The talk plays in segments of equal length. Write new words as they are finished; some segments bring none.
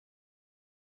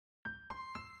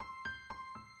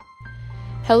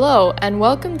Hello, and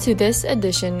welcome to this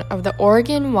edition of the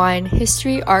Oregon Wine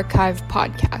History Archive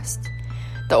podcast.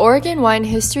 The Oregon Wine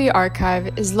History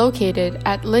Archive is located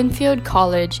at Linfield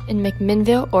College in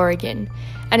McMinnville, Oregon,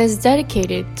 and is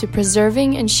dedicated to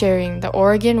preserving and sharing the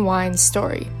Oregon wine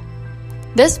story.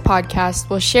 This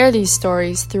podcast will share these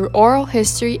stories through oral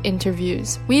history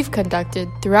interviews we've conducted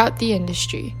throughout the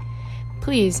industry.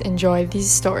 Please enjoy these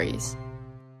stories.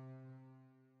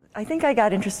 I think I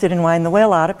got interested in wine the way a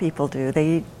lot of people do.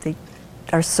 They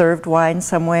are served wine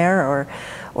somewhere,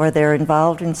 or they're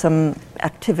involved in some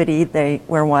activity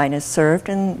where wine is served,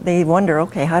 and they wonder,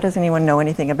 okay, how does anyone know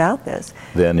anything about this?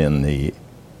 Then in the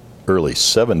early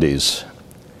 70s,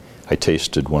 I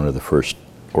tasted one of the first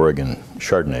Oregon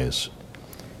Chardonnays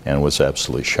and was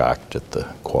absolutely shocked at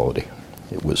the quality.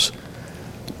 It was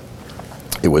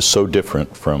so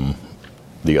different from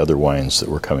the other wines that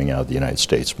were coming out of the United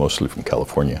States, mostly from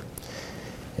California.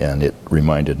 And it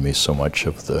reminded me so much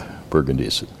of the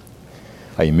Burgundies.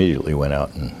 I immediately went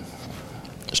out and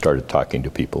started talking to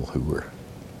people who were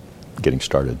getting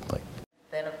started.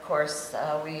 Then, of course,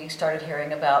 we started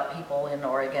hearing about people in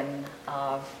Oregon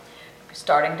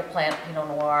starting to plant Pinot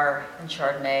Noir and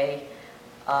Chardonnay,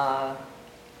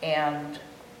 and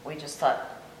we just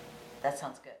thought, that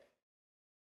sounds good.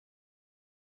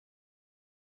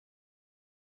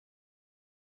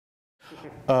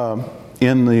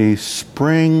 In the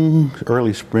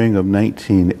early spring of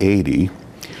 1980,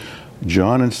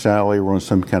 John and Sally were on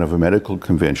some kind of a medical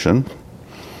convention,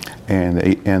 and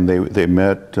they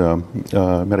met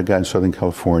a guy in Southern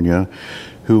California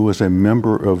who was a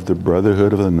member of the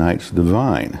Brotherhood of the Knights of the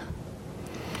Vine.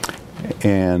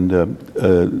 And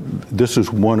this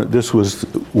was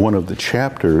one of the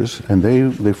chapters, and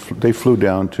they flew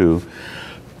down to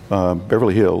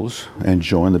Beverly Hills and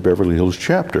joined the Beverly Hills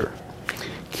chapter.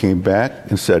 Came back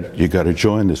and said, "You got to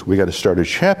join this. We got to start a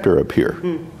chapter up here."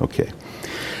 Okay,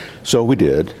 so we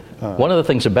did. One of the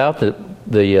things about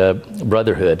the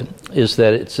Brotherhood is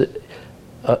that it's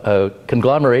a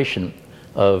conglomeration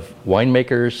of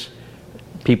winemakers,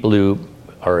 people who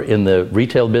are in the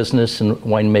retail business and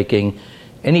winemaking,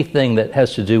 anything that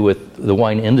has to do with the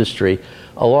wine industry,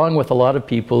 along with a lot of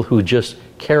people who just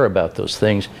care about those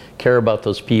things, care about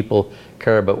those people,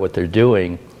 care about what they're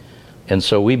doing. And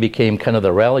so we became kind of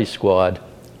the rally squad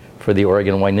for the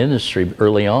Oregon wine industry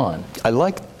early on. I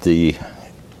liked the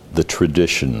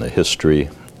tradition, the history,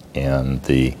 and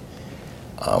the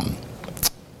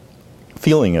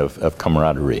feeling of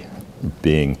camaraderie,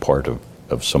 being part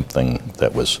of something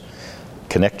that was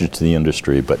connected to the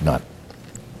industry but not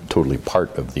totally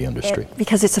part of the industry.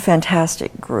 Because it's a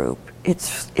fantastic group.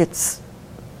 It's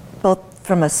both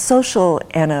from a social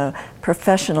and a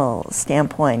professional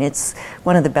standpoint, it's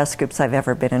one of the best groups I've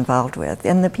ever been involved with.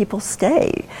 And the people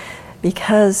stay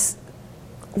because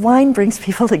wine brings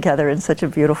people together in such a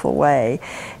beautiful way.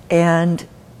 And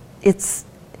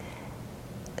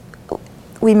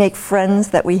we make friends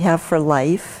that we have for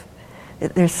life.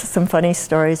 There's some funny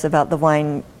stories about the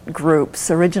wine groups.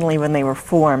 Originally, when they were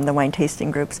formed, the wine tasting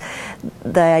groups,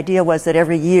 the idea was that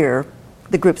every year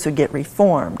the groups would get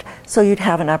reformed. So you'd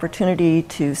have an opportunity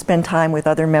to spend time with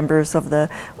other members of the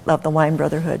Wine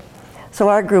Brotherhood. So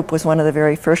our group was one of the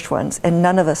very first ones, and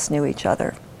none of us knew each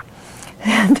other.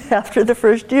 And after the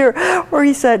first year, where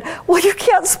he said, "Well, you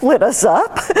can't split us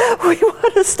up. We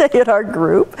want to stay at our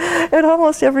group." And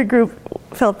almost every group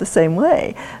felt the same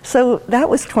way. So that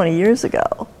was 20 years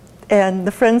ago. And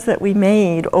the friends that we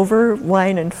made over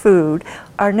wine and food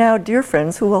are now dear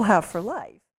friends who we'll have for life.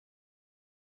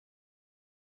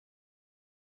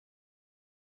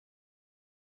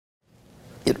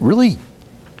 It really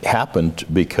happened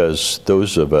because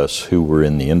those of us who were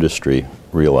in the industry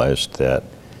realized that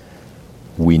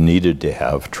we needed to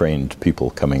have trained people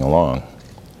coming along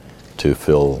to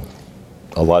fill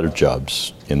a lot of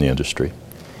jobs in the industry.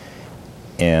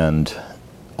 And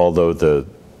although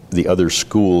the other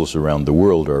schools around the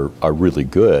world are really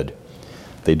good,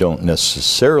 they don't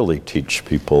necessarily teach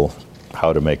people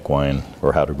how to make wine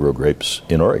or how to grow grapes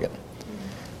in Oregon.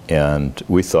 And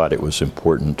we thought it was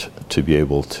important to be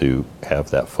able to have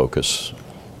that focus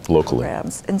locally.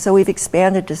 And so we've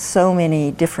expanded to so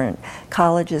many different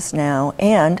colleges now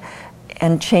and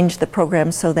changed the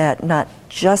program so that not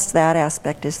just that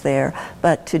aspect is there,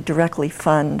 but to directly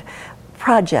fund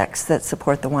projects that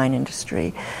support the wine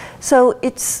industry. So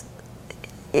it's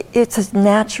a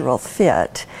natural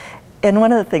fit. And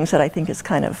one of the things that I think is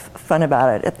kind of fun about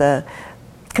it, at the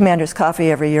Commander's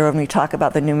Coffee every year when we talk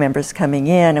about the new members coming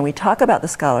in and we talk about the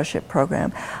scholarship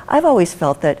program, I've always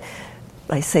felt that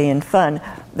I say in fun,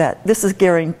 that this is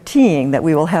guaranteeing that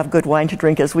we will have good wine to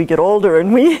drink as we get older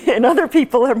and we and other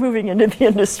people are moving into the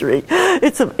industry.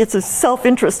 It's a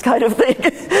self-interest kind of thing,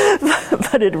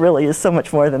 but it really is so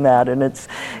much more than that, and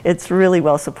it's really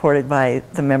well supported by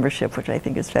the membership, which I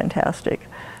think is fantastic.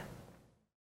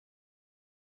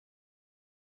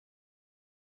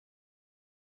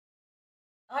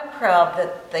 I'm proud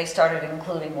that they started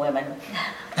including women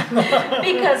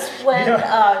because when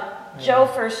Joe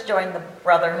first joined the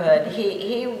Brotherhood,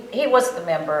 he was the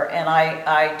member and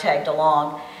I tagged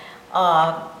along,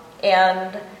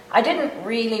 and I didn't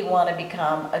really want to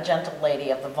become a gentle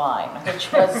lady of the vine,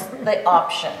 which was the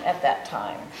option at that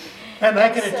time. And I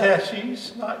can attest,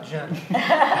 she's not gentle.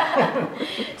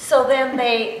 So then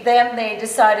they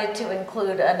decided to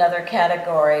include another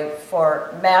category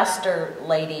for Master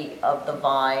Lady of the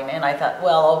Vine, and I thought,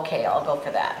 well, okay, I'll go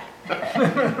for that.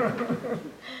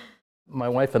 My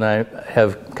wife and I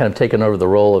have kind of taken over the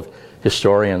role of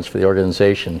historians for the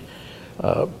organization,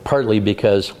 partly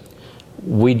because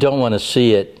we don't want to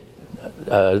see it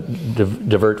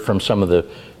divert from some of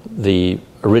the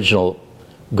original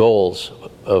goals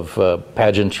of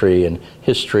pageantry and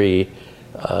history,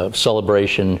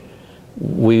 celebration.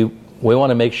 We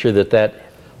want to make sure that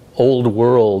old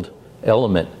world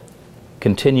element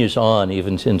continues on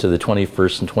even into the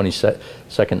 21st and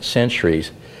 22nd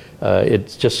centuries.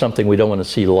 It's just something we don't want to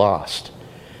see lost,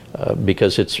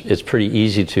 because it's pretty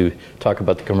easy to talk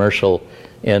about the commercial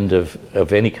end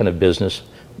of any kind of business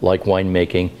like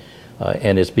winemaking,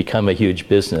 and it's become a huge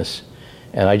business.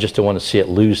 And I just don't want to see it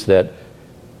lose that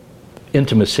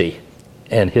intimacy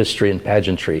and history and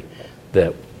pageantry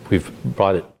that we've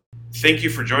brought it. Thank you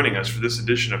for joining us for this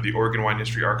edition of the Oregon Wine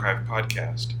History Archive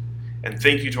podcast. And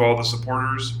thank you to all the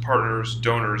supporters, partners,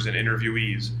 donors, and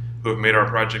interviewees who have made our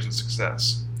project a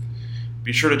success.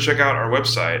 Be sure to check out our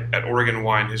website at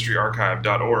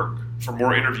OregonWineHistoryArchive.org for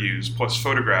more interviews, plus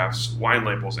photographs, wine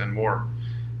labels, and more.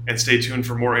 And stay tuned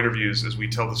for more interviews as we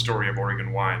tell the story of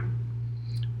Oregon wine.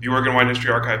 The Oregon Wine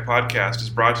History Archive podcast is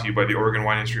brought to you by the Oregon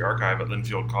Wine History Archive at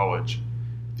Linfield College.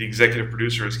 The executive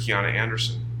producer is Kiana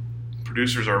Anderson.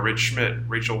 Producers are Rich Schmidt,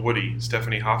 Rachel Woody,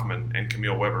 Stephanie Hoffman, and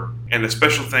Camille Weber. And a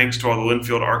special thanks to all the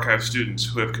Linfield Archive students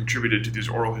who have contributed to these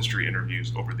oral history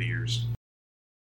interviews over the years.